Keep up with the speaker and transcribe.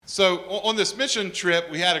So on this mission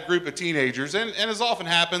trip, we had a group of teenagers, and as often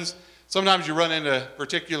happens, sometimes you run into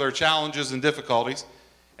particular challenges and difficulties.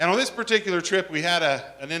 And on this particular trip, we had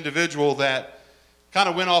an individual that kind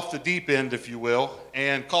of went off the deep end, if you will,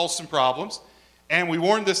 and caused some problems. And we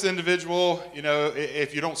warned this individual,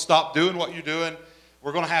 if you don't stop doing what you're doing,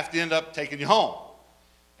 we're going to have to end up taking you home.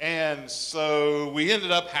 And so we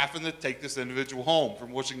ended up having to take this individual home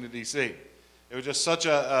from Washington, D.C. It was just such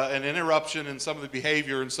an interruption in some of the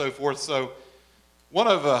behavior and so forth. So one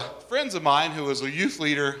of friends of mine who was a youth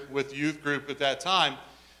leader with the youth group at that time,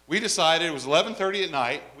 we decided, it was 11:30 at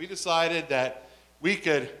night, we decided that we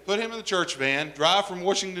could put him in the church van, drive from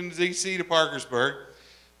Washington, D.C. to Parkersburg,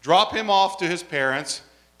 drop him off to his parents,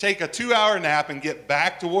 take a 2-hour nap, and get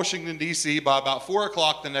back to Washington, D.C. by about 4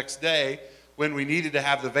 o'clock the next day when we needed to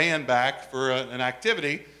have the van back for an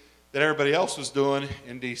activity that everybody else was doing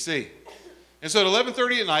in D.C. And so at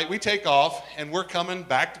 11:30 at night, we take off, and we're coming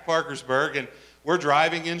back to Parkersburg, and we're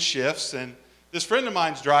driving in shifts. And this friend of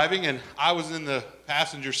mine's driving, and I was in the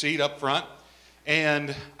passenger seat up front,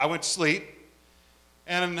 and I went to sleep.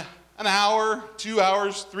 And an hour, 2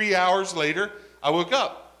 hours, 3 hours later, I woke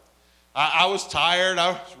up. I was tired.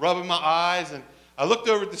 I was rubbing my eyes, and I looked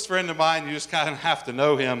over at this friend of mine. You just kind of have to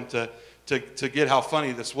know him to get how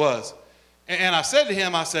funny this was. And I said to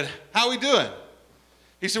him, I said, "How we doing?"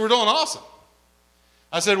 He said, "We're doing awesome."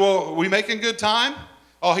 I said, "Well, we making good time?"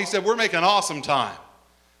 Oh, he said, "We're making awesome time."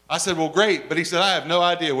 I said, "Well, great." But he said, "I have no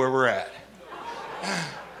idea where we're at."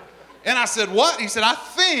 And I said, "What?" He said, "I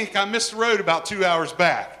think I missed the road about 2 hours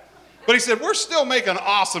back." But he said, "We're still making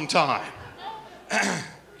awesome time." I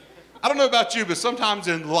don't know about you, but sometimes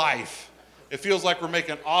in life, it feels like we're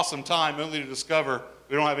making awesome time only to discover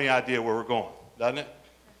we don't have any idea where we're going, doesn't it?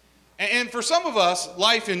 And for some of us,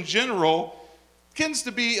 life in general tends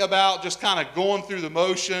to be about just kind of going through the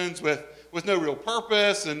motions with no real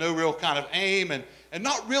purpose and no real kind of aim and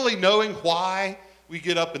not really knowing why we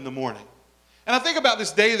get up in the morning. And I think about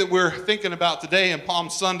this day that we're thinking about today in Palm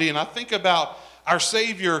Sunday, and I think about our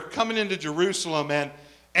Savior coming into Jerusalem,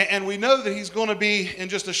 and we know that he's going to be, in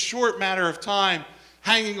just a short matter of time,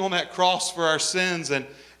 hanging on that cross for our sins, and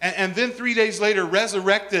then 3 days later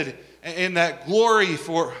resurrected in that glory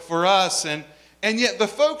for us. And yet the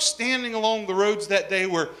folks standing along the roads that day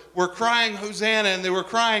were crying Hosanna, and they were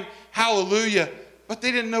crying Hallelujah, but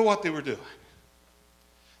they didn't know what they were doing.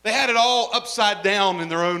 They had it all upside down in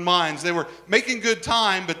their own minds. They were making good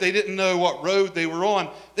time, but they didn't know what road they were on.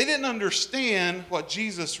 They didn't understand what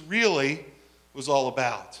Jesus really was all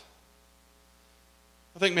about.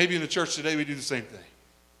 I think maybe in the church today we do the same thing.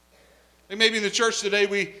 I think maybe in the church today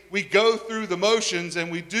we go through the motions and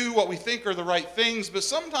we do what we think are the right things, but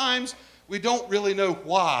sometimes we don't really know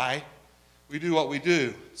why we do what we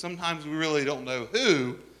do. Sometimes we really don't know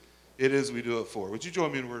who it is we do it for. Would you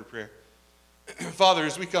join me in a word of prayer? Father,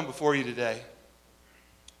 as we come before you today,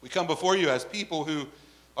 we come before you as people who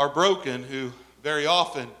are broken, who very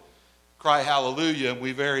often cry hallelujah, and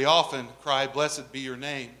we very often cry, "Blessed be your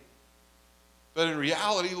name." But in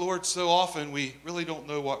reality, Lord, so often we really don't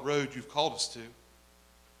know what road you've called us to.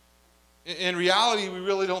 In reality, we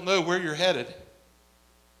really don't know where you're headed.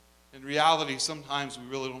 In reality, sometimes we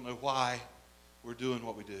really don't know why we're doing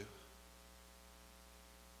what we do.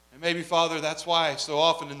 And maybe, Father, that's why so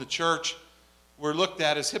often in the church we're looked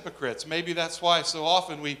at as hypocrites. Maybe that's why so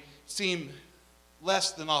often we seem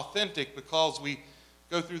less than authentic, because we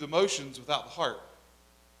go through the motions without the heart.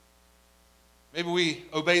 Maybe we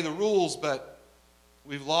obey the rules, but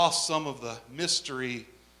we've lost some of the mystery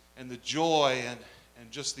and the joy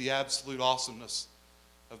and just the absolute awesomeness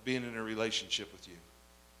of being in a relationship with you.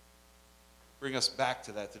 Bring us back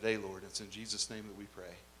to that today, Lord. It's in Jesus' name that we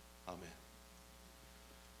pray. Amen.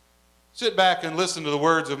 Sit back and listen to the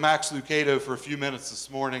words of Max Lucado for a few minutes this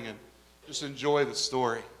morning and just enjoy the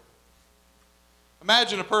story.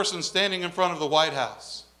 Imagine a person standing in front of the White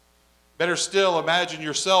House. Better still, imagine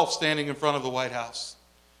yourself standing in front of the White House.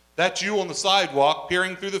 That's you on the sidewalk,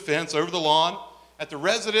 peering through the fence over the lawn at the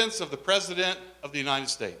residence of the President of the United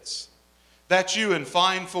States. That's you in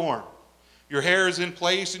fine form. Your hair is in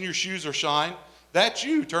place and your shoes are shined. That's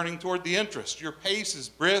you turning toward the entrance. Your pace is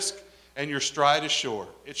brisk and your stride is sure.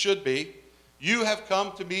 It should be. You have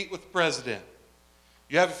come to meet with the President.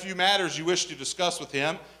 You have a few matters you wish to discuss with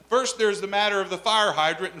him. First, there's the matter of the fire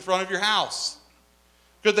hydrant in front of your house.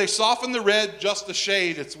 Could they soften the red just a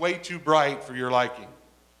shade? It's way too bright for your liking.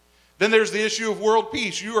 Then there's the issue of world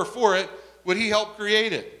peace. You are for it. Would he help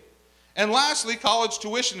create it? And lastly, college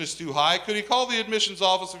tuition is too high. Could he call the admissions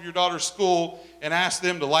office of your daughter's school and ask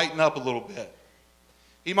them to lighten up a little bit?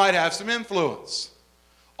 He might have some influence.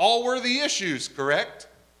 All worthy issues, correct?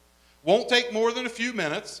 Won't take more than a few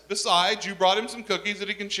minutes. Besides, you brought him some cookies that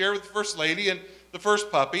he can share with the First Lady and the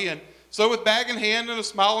first puppy. And so with bag in hand and a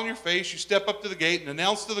smile on your face, you step up to the gate and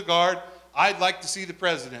announce to the guard, "I'd like to see the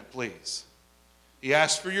president, please." He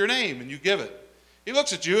asks for your name, and you give it. He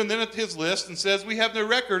looks at you and then at his list and says, "We have no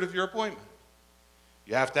record of your appointment."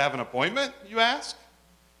 "You have to have an appointment?" you ask.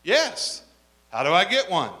 "Yes." "How do I get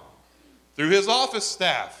one?" "Through his office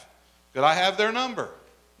staff." "Could I have their number?"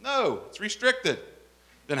 "No, it's restricted."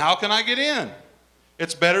 "Then how can I get in?"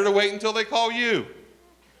 "It's better to wait until they call you."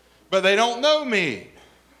 "But they don't know me."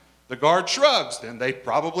 The guard shrugs. "Then they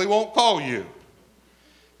probably won't call you."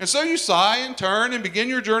 And so you sigh and turn and begin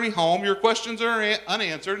your journey home. Your questions are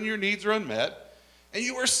unanswered and your needs are unmet. And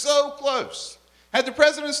you were so close. Had the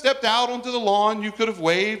president stepped out onto the lawn, you could have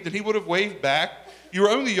waved and he would have waved back. You were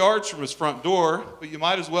only yards from his front door, but you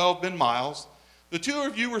might as well have been miles. The two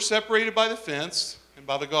of you were separated by the fence and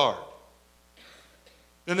by the guard.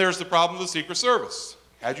 Then there's the problem of the Secret Service.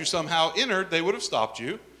 Had you somehow entered, they would have stopped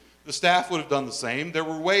you. The staff would have done the same. There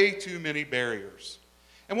were way too many barriers.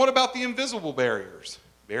 And what about the invisible barriers?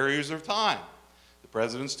 Barriers of time. The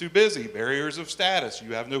president's too busy. Barriers of status.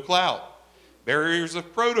 You have no clout. Barriers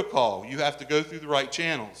of protocol. You have to go through the right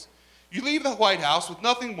channels. You leave the White House with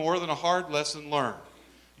nothing more than a hard lesson learned.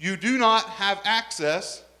 You do not have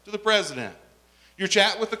access to the president. Your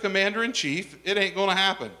chat with the commander-in-chief, it ain't going to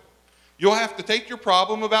happen. You'll have to take your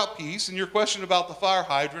problem about peace and your question about the fire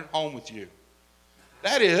hydrant home with you.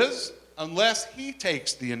 That is, unless he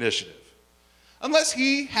takes the initiative. Unless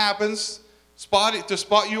he happens to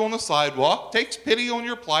spot you on the sidewalk, takes pity on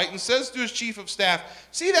your plight, and says to his chief of staff,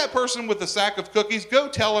 "See that person with the sack of cookies? Go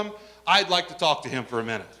tell him I'd like to talk to him for a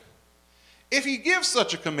minute." If he gives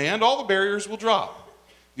such a command, all the barriers will drop.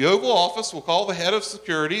 The Oval Office will call the head of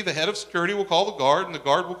security will call the guard, and the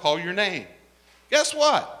guard will call your name. Guess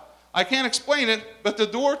what? I can't explain it, but the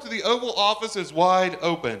door to the Oval Office is wide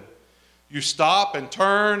open. You stop and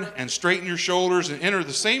turn and straighten your shoulders and enter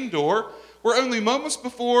the same door where only moments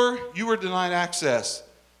before you were denied access.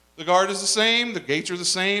 The guard is the same, the gates are the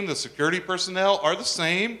same, the security personnel are the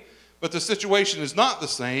same, but the situation is not the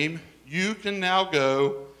same. You can now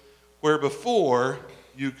go where before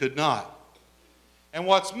you could not. And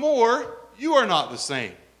what's more, you are not the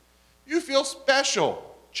same. You feel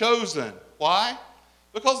special, chosen. Why?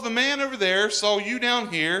 Because the man over there saw you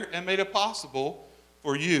down here and made it possible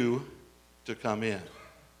for you to come in.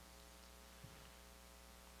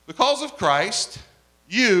 Because of Christ,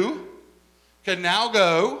 you can now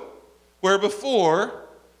go where before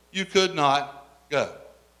you could not go.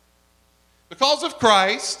 Because of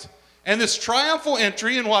Christ and this triumphal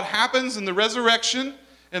entry in what happens in the resurrection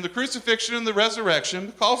and the crucifixion and the resurrection,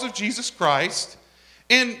 because of Jesus Christ,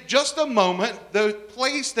 in just a moment, the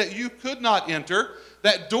place that you could not enter,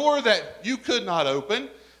 that door that you could not open,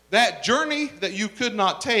 that journey that you could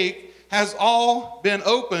not take, has all been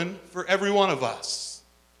open for every one of us.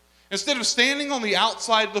 Instead of standing on the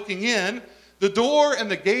outside looking in, the door and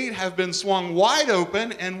the gate have been swung wide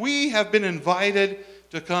open, and we have been invited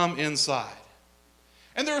to come inside.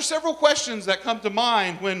 And there are several questions that come to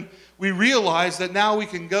mind when we realize that now we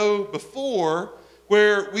can go before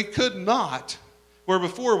where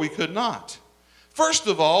before we could not. First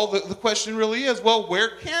of all, the question really is, well,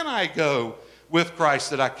 where can I go with Christ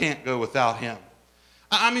that I can't go without him?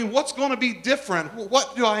 I mean, what's going to be different?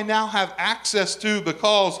 What do I now have access to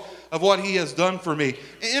because of what he has done for me?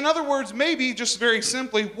 In other words, maybe just very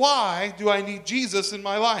simply, why do I need Jesus in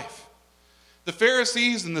my life? The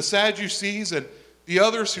Pharisees and the Sadducees and the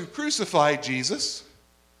others who crucified Jesus,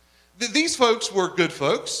 these folks were good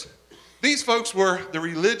folks. These folks were the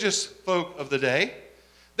religious folk of the day.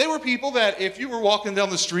 They were people that if you were walking down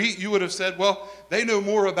the street, you would have said, well, they know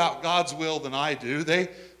more about God's will than I do.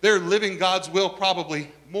 They're living God's will probably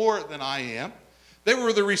more than I am. They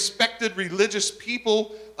were the respected religious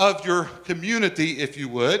people of your community, if you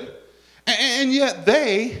would. And yet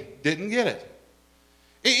they didn't get it.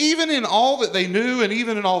 Even in all that they knew and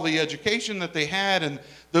even in all the education that they had and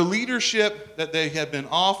the leadership that they had been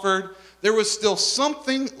offered, there was still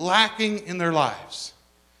something lacking in their lives.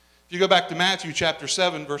 If you go back to Matthew chapter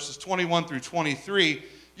 7, verses 21 through 23,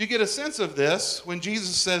 you get a sense of this when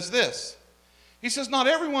Jesus says this. He says, "Not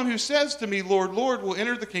everyone who says to me, 'Lord, Lord,' will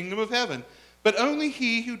enter the kingdom of heaven, but only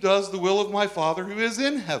he who does the will of my Father who is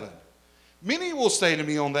in heaven. Many will say to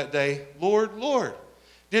me on that day, 'Lord, Lord,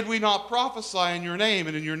 did we not prophesy in your name,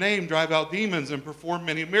 and in your name drive out demons and perform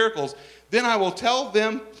many miracles?' Then I will tell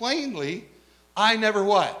them plainly, 'I never'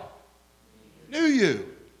 what? 'Knew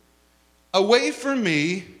you. Away from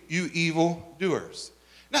me, you evil doers.'"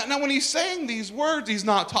 Now, when he's saying these words, he's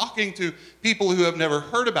not talking to people who have never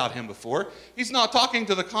heard about him before. He's not talking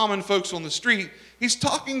to the common folks on the street. He's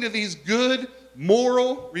talking to these good,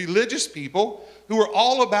 moral, religious people who are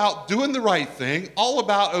all about doing the right thing, all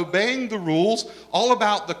about obeying the rules, all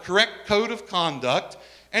about the correct code of conduct.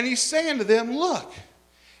 And he's saying to them, look,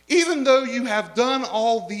 even though you have done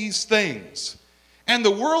all these things, and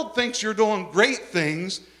the world thinks you're doing great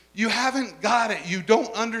things, you haven't got it. You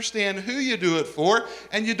don't understand who you do it for,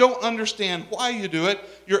 and you don't understand why you do it.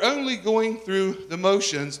 You're only going through the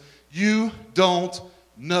motions. You don't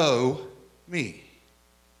know me.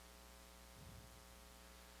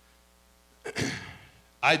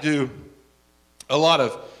 I do a lot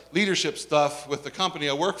of leadership stuff with the company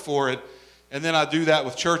I work for, and then I do that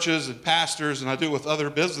with churches and pastors, and I do it with other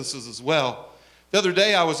businesses as well. The other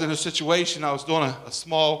day I was in a situation, I was doing a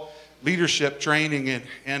small leadership training,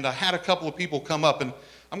 and I had a couple of people come up, and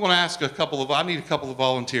I'm going to ask I need a couple of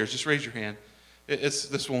volunteers. Just raise your hand.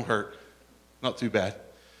 This won't hurt. Not too bad.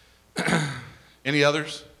 Any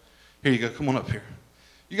others? Here you go. Come on up here.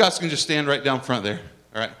 You guys can just stand right down front there.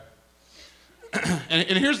 All right.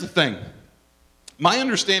 And here's the thing. My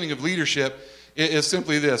understanding of leadership is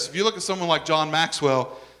simply this. If you look at someone like John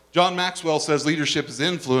Maxwell says leadership is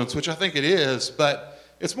influence, which I think it is, but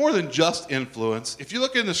it's more than just influence. If you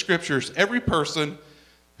look in the scriptures, every person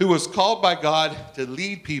who was called by God to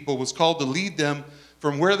lead people was called to lead them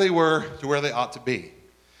from where they were to where they ought to be.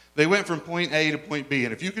 They went from point A to point B.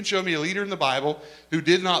 And if you can show me a leader in the Bible who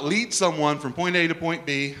did not lead someone from point A to point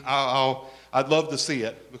B, I'd love to see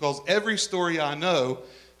it. Because every story I know,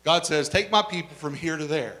 God says, take my people from here to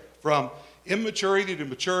there. From immaturity to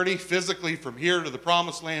maturity, physically from here to the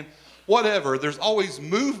promised land. Whatever, there's always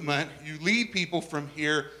movement. You lead people from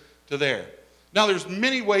here to there. Now, there's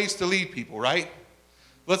many ways to lead people, right?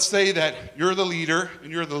 Let's say that you're the leader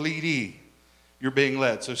and you're the leadee. You're being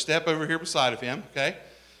led. So step over here beside of him, okay?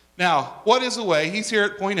 Now, what is a way? He's here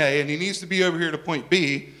at point A and he needs to be over here to point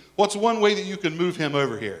B. What's one way that you can move him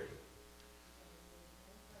over here?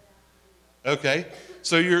 Okay,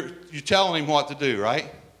 so you're telling him what to do,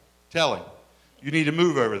 right? Tell him. You need to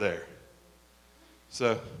move over there.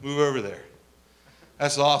 So move over there.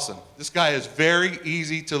 That's awesome. This guy is very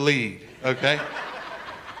easy to lead, okay?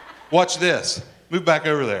 Watch this. Move back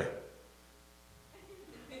over there.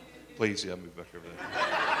 Please, yeah, move back over there.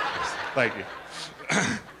 Thank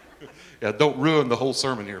you. Yeah, don't ruin the whole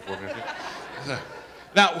sermon here for me. Okay?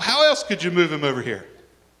 Now, how else could you move him over here?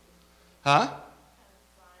 Huh?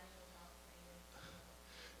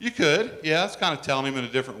 You could. Yeah, that's kind of telling him in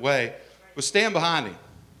a different way. But stand behind him.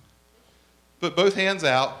 Put both hands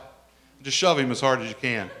out and just shove him as hard as you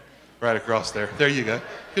can right across there. There you go. You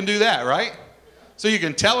can do that, right? So you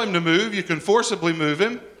can tell him to move. You can forcibly move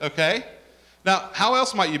him, okay? Now, how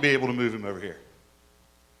else might you be able to move him over here?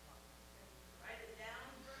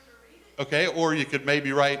 Okay, or you could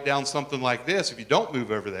maybe write down something like this. If you don't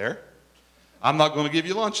move over there, I'm not going to give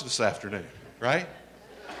you lunch this afternoon, right?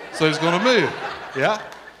 So he's going to move, yeah?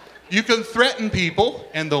 You can threaten people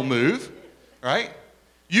and they'll move, right?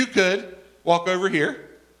 You could walk over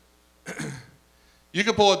here. You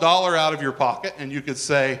could pull $1 out of your pocket and you could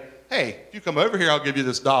say, hey, if you come over here, I'll give you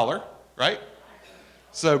this $1, right?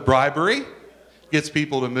 So bribery gets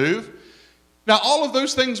people to move. Now, all of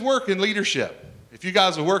those things work in leadership. If you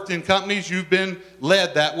guys have worked in companies, you've been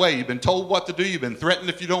led that way. You've been told what to do. You've been threatened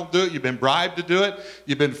if you don't do it. You've been bribed to do it.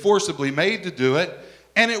 You've been forcibly made to do it.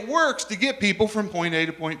 And it works to get people from point A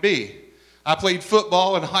to point B. I played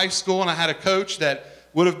football in high school, and I had a coach that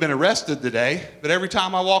would have been arrested today, but every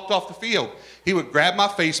time I walked off the field, he would grab my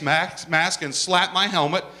face mask and slap my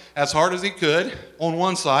helmet as hard as he could on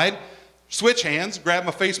one side, switch hands, grab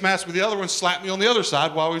my face mask with the other one, slap me on the other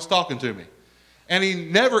side while he was talking to me. And he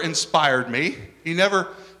never inspired me. He never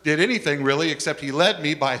did anything really, except he led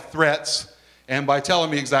me by threats and by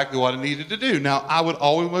telling me exactly what I needed to do. Now, I would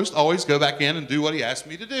almost always go back in and do what he asked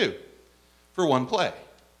me to do for one play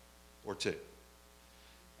or two.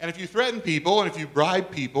 And if you threaten people, and if you bribe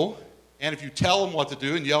people, and if you tell them what to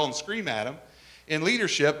do and yell and scream at them, in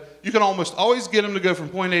leadership, you can almost always get them to go from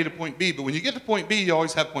point A to point B. But when you get to point B, you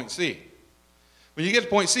always have point C. When you get to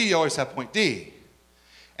point C, you always have point D.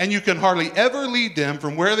 And you can hardly ever lead them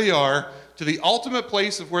from where they are to the ultimate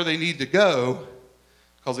place of where they need to go,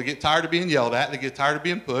 because they get tired of being yelled at, they get tired of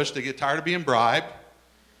being pushed, they get tired of being bribed,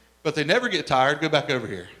 but they never get tired. Go back over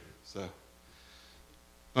here. So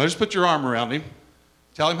now just put your arm around him.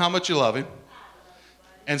 Tell him how much you love him.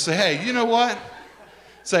 And say, hey, you know what?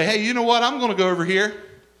 Say, hey, you know what? I'm going to go over here.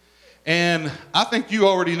 And I think you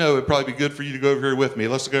already know it'd probably be good for you to go over here with me.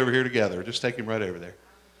 Let's go over here together. Just take him right over there.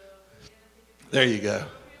 There you go.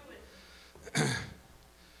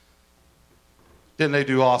 Didn't they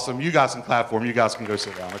do awesome? You guys can clap for them. You guys can go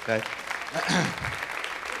sit down, okay?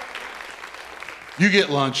 You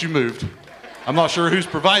get lunch. You moved. I'm not sure who's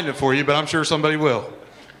providing it for you, but I'm sure somebody will.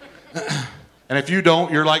 And if you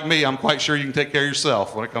don't, you're like me. I'm quite sure you can take care of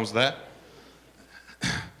yourself when it comes to that.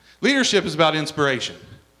 Leadership is about inspiration.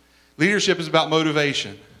 Leadership is about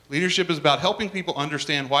motivation. Leadership is about helping people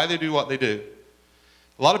understand why they do what they do.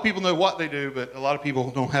 A lot of people know what they do, but a lot of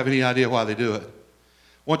people don't have any idea why they do it.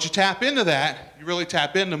 Once you tap into that, you really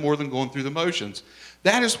tap into more than going through the motions.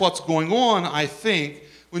 That is what's going on, I think,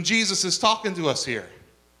 when Jesus is talking to us here.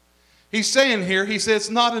 He's saying here, he says, it's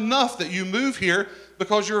not enough that you move here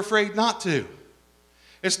because you're afraid not to.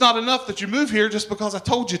 It's not enough that you move here just because I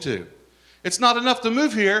told you to. It's not enough to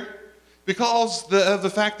move here because of the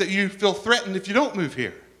fact that you feel threatened if you don't move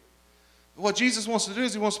here. What Jesus wants to do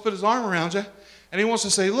is he wants to put his arm around you and he wants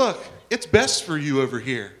to say, look, it's best for you over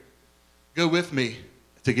here. Go with me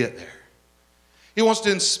to get there. He wants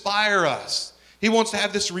to inspire us. He wants to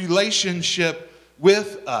have this relationship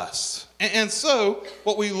with us. And so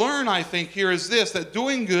what we learn, I think, here is this, that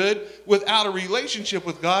doing good without a relationship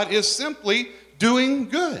with God is simply doing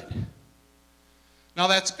good. Now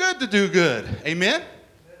that's good to do good. Amen?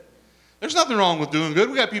 There's nothing wrong with doing good.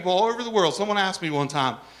 We got people all over the world. Someone asked me one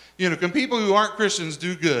time, can people who aren't Christians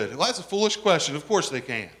do good? Well, that's a foolish question. Of course they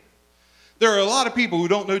can. There are a lot of people who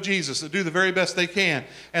don't know Jesus that do the very best they can,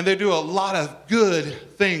 and they do a lot of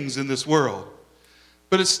good things in this world.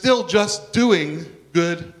 But it's still just doing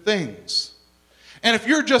good things. And if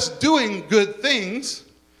you're just doing good things,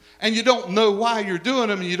 and you don't know why you're doing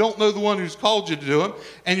them, and you don't know the one who's called you to do them,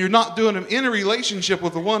 and you're not doing them in a relationship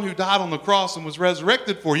with the one who died on the cross and was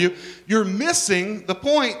resurrected for you, you're missing the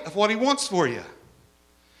point of what he wants for you.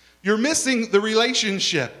 You're missing the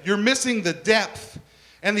relationship. You're missing the depth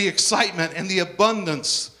and the excitement and the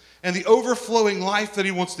abundance and the overflowing life that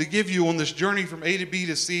he wants to give you on this journey from A to B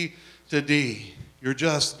to C to D. You're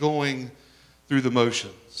just going through the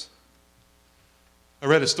motions. I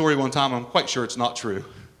read a story one time, I'm quite sure it's not true,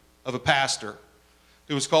 of a pastor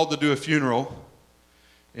who was called to do a funeral.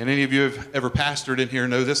 And any of you who have ever pastored in here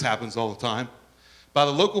know this happens all the time. By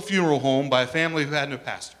the local funeral home, by a family who had no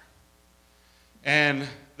pastor. And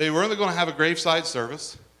they were only going to have a graveside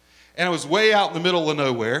service. And it was way out in the middle of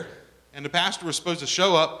nowhere. And the pastor was supposed to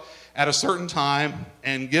show up at a certain time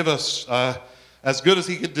and give us as good as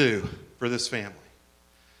he could do for this family.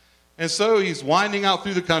 And so he's winding out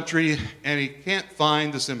through the country, and he can't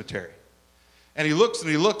find the cemetery. And he looks and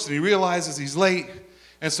he looks, and he realizes he's late.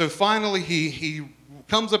 And so finally he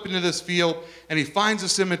comes up into this field, and he finds a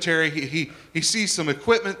cemetery. He sees some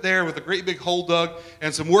equipment there with a great big hole dug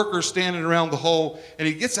and some workers standing around the hole. And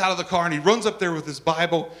he gets out of the car, and he runs up there with his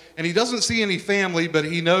Bible. And he doesn't see any family, but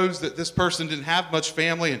he knows that this person didn't have much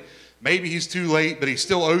family. And maybe he's too late, but he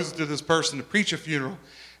still owes it to this person to preach a funeral.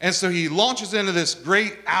 And so he launches into this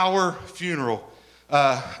great hour funeral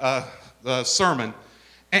sermon.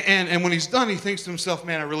 And when he's done, he thinks to himself,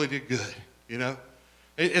 man, I really did good,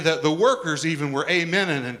 The workers even were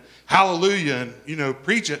amening and hallelujah and,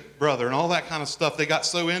 preach it, brother, and all that kind of stuff. They got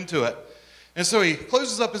so into it. And so he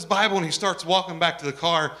closes up his Bible and he starts walking back to the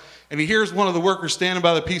car. And he hears one of the workers standing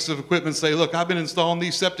by the piece of equipment say, look, I've been installing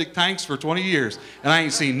these septic tanks for 20 years, and I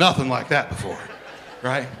ain't seen nothing like that before,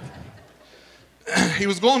 right? He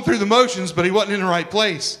was going through the motions, but he wasn't in the right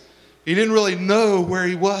place. He didn't really know where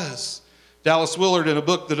he was. Dallas Willard, in a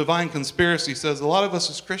book, The Divine Conspiracy, says a lot of us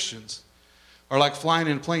as Christians are like flying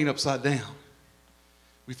in a plane upside down.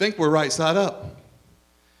 We think we're right side up.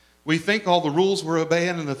 We think all the rules we're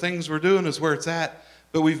obeying and the things we're doing is where it's at,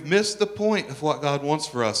 but we've missed the point of what God wants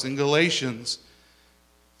for us. In Galatians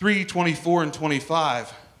 3:24 and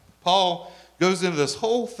 25, Paul goes into this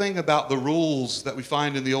whole thing about the rules that we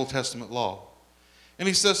find in the Old Testament law. And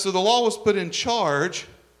he says, so the law was put in charge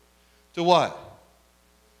to what?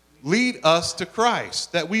 Lead us to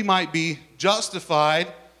Christ, that we might be justified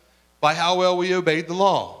by how well we obeyed the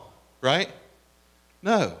law, right?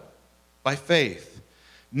 No, by faith.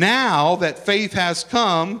 Now that faith has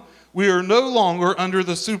come, we are no longer under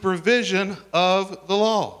the supervision of the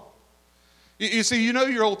law. You see,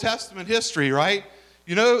 your Old Testament history, right?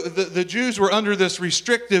 The Jews were under this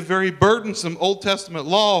restrictive, very burdensome Old Testament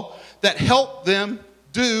law that helped them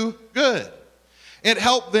do good. It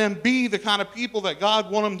helped them be the kind of people that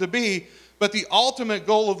God wanted them to be. But the ultimate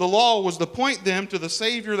goal of the law was to point them to the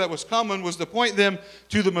Savior that was coming, was to point them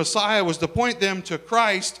to the Messiah, was to point them to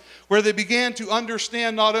Christ, where they began to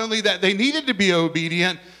understand not only that they needed to be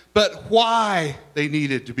obedient, but why they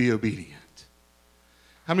needed to be obedient.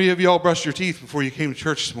 How many of you all brushed your teeth before you came to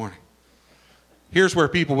church this morning? Here's where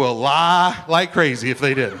people will lie like crazy if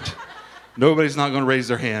they didn't. Nobody's not going to raise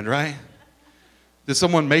their hand, right? Did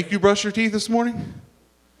someone make you brush your teeth this morning?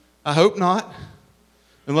 I hope not,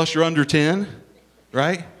 unless you're under 10,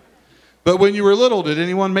 right? But when you were little, did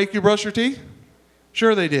anyone make you brush your teeth?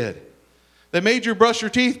 Sure they did. They made you brush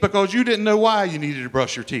your teeth because you didn't know why you needed to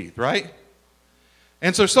brush your teeth, right?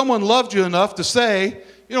 And so someone loved you enough to say,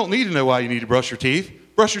 you don't need to know why you need to brush your teeth.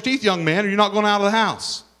 Brush your teeth, young man, or you're not going out of the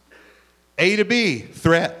house. A to B,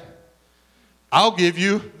 threat. I'll give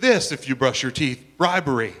you this if you brush your teeth,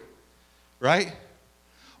 bribery, right?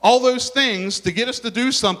 All those things to get us to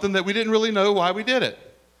do something that we didn't really know why we did it.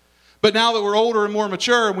 But now that we're older and more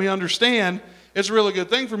mature and we understand, it's a really good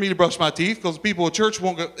thing for me to brush my teeth because people at church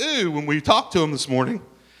won't go, ooh, when we talk to them this morning.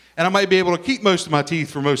 And I might be able to keep most of my teeth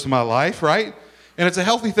for most of my life, right? And it's a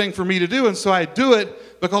healthy thing for me to do. And so I do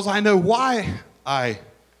it because I know why I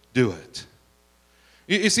do it.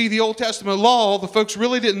 You see, the Old Testament law, the folks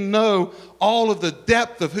really didn't know all of the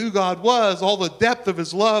depth of who God was, all the depth of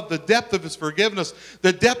his love, the depth of his forgiveness,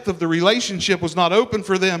 the depth of the relationship was not open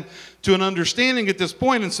for them to an understanding at this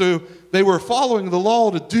point. And so they were following the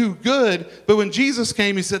law to do good. But when Jesus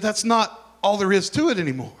came, he said, that's not all there is to it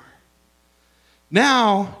anymore.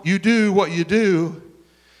 Now you do what you do.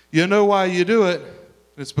 You know why you do it.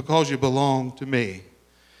 It's because you belong to me.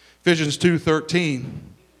 Ephesians 2:13.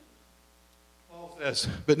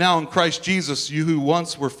 But now in Christ Jesus, you who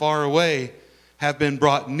once were far away have been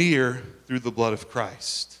brought near through the blood of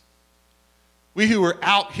Christ. We who are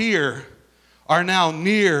out here are now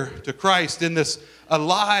near to Christ in this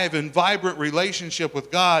alive and vibrant relationship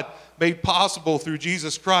with God made possible through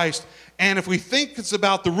Jesus Christ. And if we think it's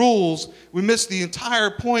about the rules, we miss the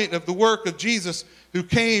entire point of the work of Jesus, who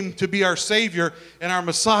came to be our Savior and our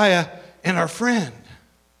Messiah and our friend.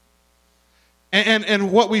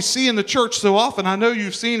 And what we see in the church so often, I know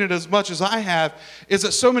you've seen it as much as I have, is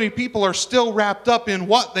that so many people are still wrapped up in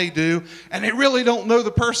what they do, and they really don't know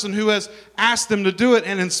the person who has asked them to do it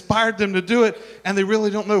and inspired them to do it, and they really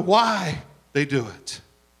don't know why they do it.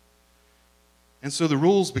 And so the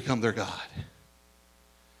rules become their God.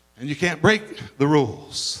 And you can't break the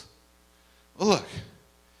rules. Well, look,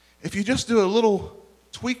 if you just do a little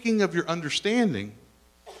tweaking of your understanding,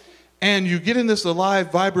 and you get in this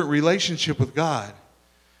alive, vibrant relationship with God,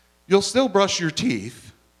 you'll still brush your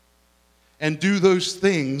teeth and do those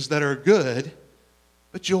things that are good,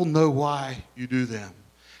 but you'll know why you do them.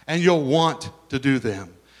 And you'll want to do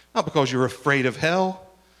them. Not because you're afraid of hell,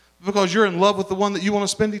 but because you're in love with the one that you want to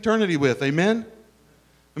spend eternity with. Amen?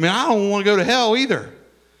 I mean, I don't want to go to hell either.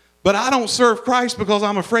 But I don't serve Christ because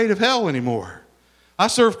I'm afraid of hell anymore. I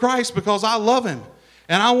serve Christ because I love him.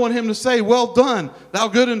 And I want him to say, well done, thou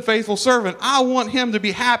good and faithful servant. I want him to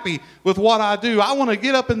be happy with what I do. I want to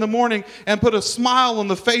get up in the morning and put a smile on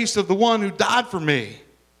the face of the one who died for me.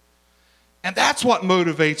 And that's what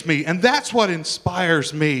motivates me. And that's what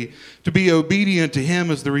inspires me to be obedient to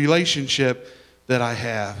him as the relationship that I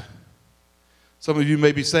have. Some of you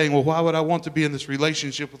may be saying, well, why would I want to be in this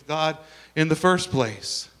relationship with God in the first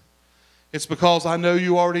place? It's because I know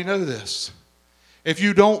you already know this. If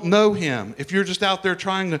you don't know him, if you're just out there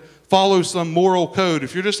trying to follow some moral code,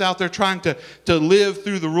 if you're just out there trying to live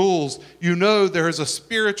through the rules, you know there is a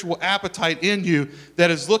spiritual appetite in you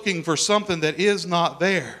that is looking for something that is not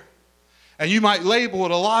there. And you might label it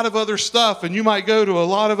a lot of other stuff, and you might go to a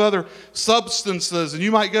lot of other substances, and you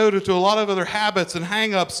might go to a lot of other habits and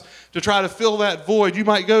hang-ups to try to fill that void. You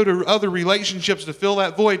might go to other relationships to fill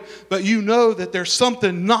that void, but you know that there's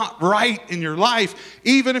something not right in your life,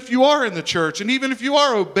 even if you are in the church, and even if you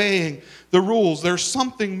are obeying the rules. There's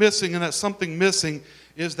something missing, and that something missing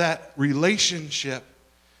is that relationship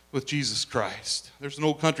with Jesus Christ. There's an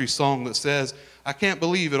old country song that says, I can't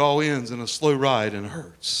believe it all ends in a slow ride and it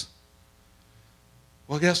hurts.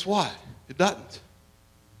 Well, guess what? It doesn't.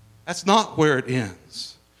 That's not where it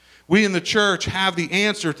ends. We in the church have the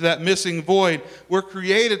answer to that missing void. We're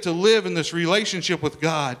created to live in this relationship with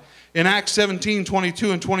God. In Acts 17,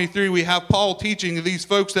 22 and 23, we have Paul teaching to these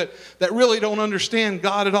folks that really don't understand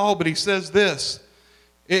God at all, but he says this.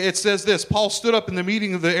 It says this, Paul stood up in the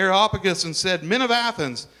meeting of the Areopagus and said, Men of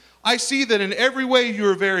Athens, I see that in every way you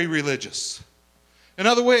are very religious. In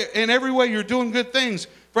every way you're doing good things.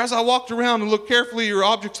 For as I walked around and looked carefully at your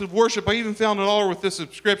objects of worship, I even found an altar with this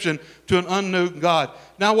inscription, to an unknown God.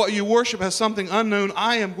 Now what you worship has something unknown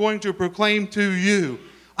I am going to proclaim to you.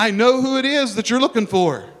 I know who it is that you're looking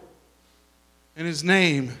for. And his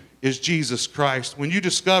name is Jesus Christ. When you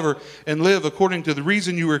discover and live according to the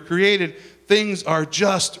reason you were created, things are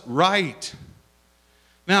just right.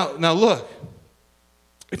 Now look,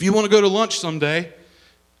 if you want to go to lunch someday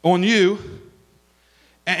on you,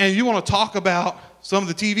 and you want to talk about some of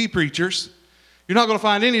the TV preachers, you're not going to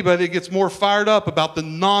find anybody that gets more fired up about the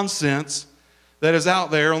nonsense that is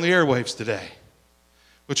out there on the airwaves today,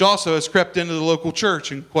 which also has crept into the local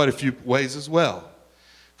church in quite a few ways as well.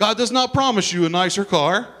 God does not promise you a nicer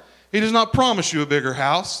car. He does not promise you a bigger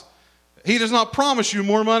house. He does not promise you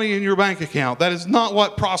more money in your bank account. That is not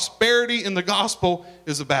what prosperity in the gospel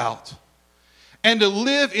is about. And to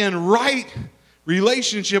live in right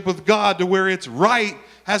relationship with God to where it's right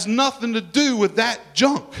has nothing to do with that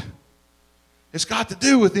junk. It's got to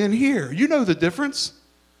do with in here. You know the difference.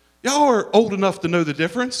 Y'all are old enough to know the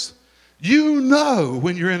difference. You know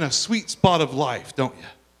when you're in a sweet spot of life, don't you?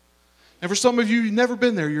 And for some of you, you've never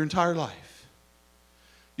been there your entire life.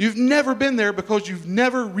 You've never been there because you've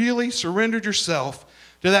never really surrendered yourself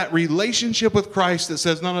to that relationship with Christ that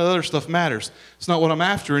says none of the other stuff matters. It's not what I'm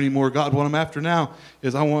after anymore, God. What I'm after now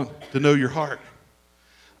is I want to know your heart.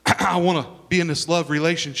 I want to be in this love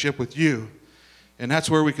relationship with you. And that's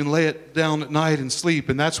where we can lay it down at night and sleep.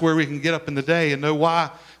 And that's where we can get up in the day and know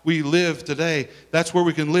why we live today. That's where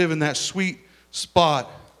we can live in that sweet spot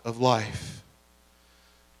of life.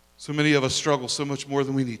 So many of us struggle so much more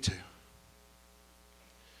than we need to.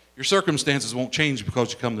 Your circumstances won't change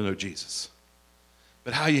because you come to know Jesus.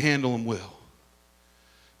 But how you handle them will.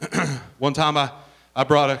 One time I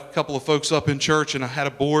brought a couple of folks up in church and I had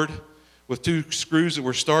a board with 2 screws that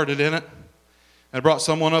were started in it. I brought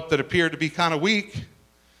someone up that appeared to be kind of weak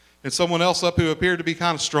and someone else up who appeared to be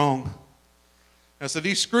kind of strong. I said,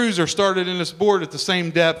 these screws are started in this board at the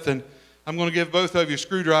same depth, and I'm going to give both of you a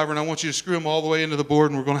screwdriver, and I want you to screw them all the way into the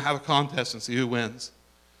board, and we're going to have a contest and see who wins.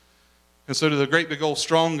 And so to the great big old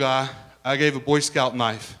strong guy, I gave a Boy Scout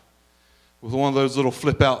knife with one of those little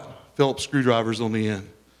flip-out Phillips screwdrivers on the end.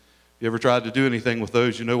 If you ever tried to do anything with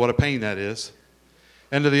those, you know what a pain that is.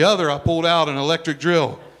 And to the other, I pulled out an electric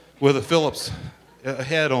drill with a Phillips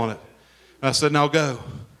head on it. And I said, now go.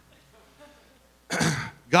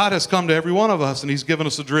 God has come to every one of us and he's given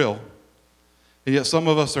us a drill. And yet some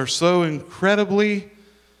of us are so incredibly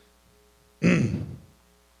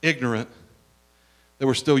ignorant that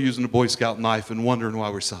we're still using the Boy Scout knife and wondering why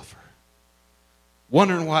we suffer.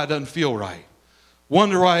 Wondering why it doesn't feel right.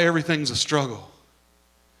 Wonder why everything's a struggle.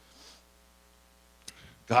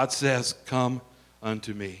 God says, come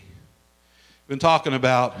unto me. We've been talking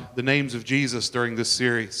about the names of Jesus during this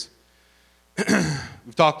series.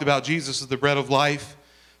 We've talked about Jesus as the bread of life,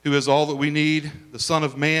 who is all that we need, the Son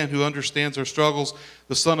of Man who understands our struggles,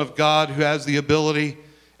 the Son of God who has the ability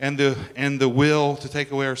and the will to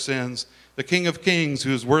take away our sins, the King of Kings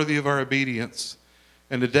who is worthy of our obedience.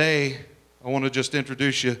 And today, I want to just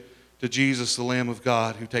introduce you to Jesus, the Lamb of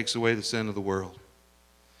God, who takes away the sin of the world.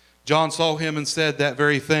 John saw him and said that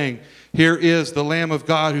very thing. Here is the Lamb of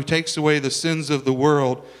God who takes away the sins of the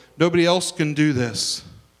world. Nobody else can do this.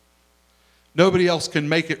 Nobody else can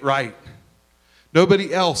make it right.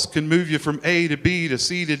 Nobody else can move you from A to B to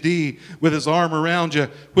C to D with his arm around you,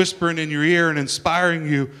 whispering in your ear and inspiring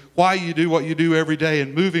you why you do what you do every day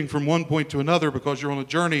and moving from one point to another because you're on a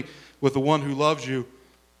journey with the one who loves you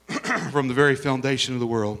from the very foundation of the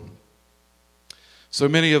world. So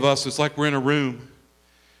many of us, it's like we're in a room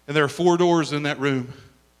and there are 4 doors in that room.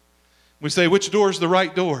 We say, which door is the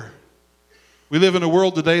right door? We live in a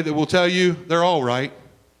world today that will tell you they're all right.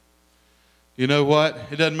 You know what?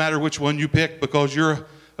 It doesn't matter which one you pick because you're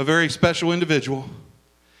a very special individual.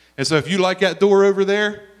 And so if you like that door over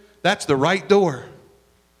there, that's the right door.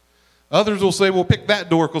 Others will say, well, pick that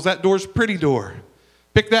door because that door's a pretty door.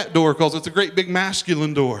 Pick that door because it's a great big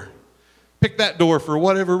masculine door. Pick that door for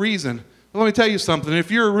whatever reason. But let me tell you something.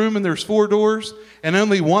 If you're a room and there's 4 doors and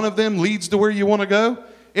only one of them leads to where you want to go,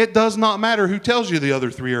 it does not matter who tells you the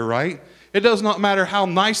other 3 are right. It does not matter how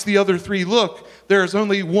nice the other 3 look. There is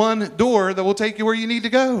only one door that will take you where you need to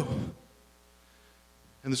go.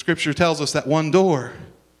 And the scripture tells us that one door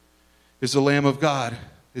is the Lamb of God.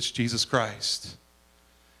 It's Jesus Christ.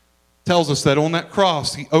 It tells us that on that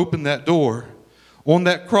cross, he opened that door. On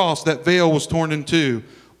that cross, that veil was torn in 2.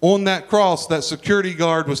 On that cross, that security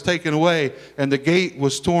guard was taken away and the gate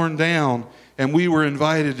was torn down and we were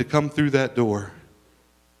invited to come through that door.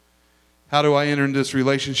 How do I enter into this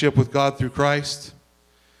relationship with God through Christ?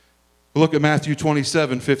 We'll look at Matthew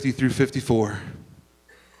 27, 50 through 54.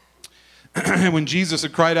 And when Jesus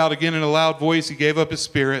had cried out again in a loud voice, he gave up his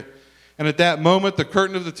spirit. And at that moment, the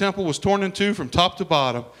curtain of the temple was torn in 2 from top to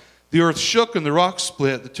bottom. The earth shook and the rocks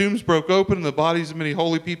split. The tombs broke open and the bodies of many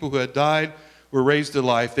holy people who had died were raised to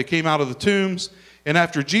life. They came out of the tombs. And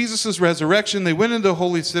after Jesus' resurrection, they went into the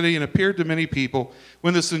holy city and appeared to many people.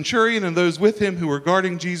 When the centurion and those with him who were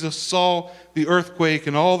guarding Jesus saw the earthquake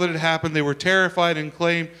and all that had happened, they were terrified and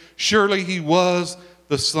claimed, surely he was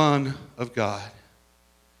the Son of God.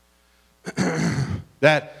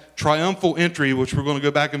 That that triumphal entry, which we're going to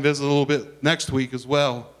go back and visit a little bit next week as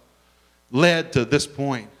well, led to this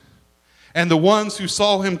point. And the ones who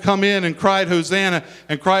saw him come in and cried Hosanna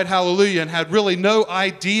and cried hallelujah and had really no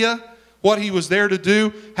idea what he was there to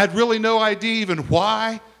do, had really no idea even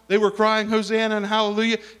why they were crying Hosanna and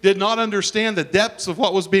hallelujah, did not understand the depths of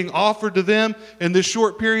what was being offered to them in this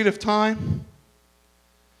short period of time.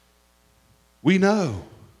 We know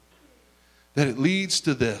that it leads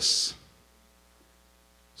to this.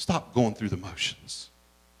 Stop going through the motions.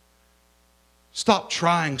 Stop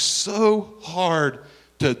trying so hard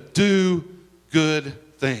to do good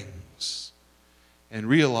things and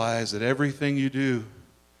realize that everything you do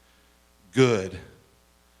good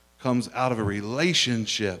comes out of a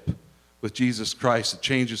relationship with Jesus Christ that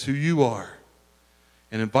changes who you are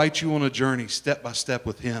and invites you on a journey step by step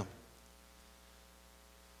with him.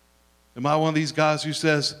 Am I one of these guys who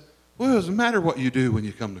says, well, it doesn't matter what you do when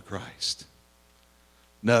you come to Christ?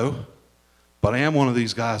 No, but I am one of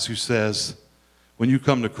these guys who says, when you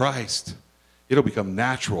come to Christ, it'll become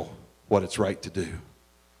natural what it's right to do.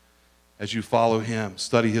 As you follow him,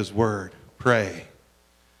 study his word, pray.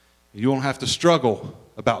 You won't have to struggle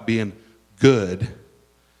about being good.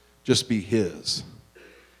 Just be his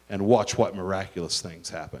and watch what miraculous things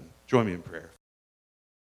happen. Join me in prayer.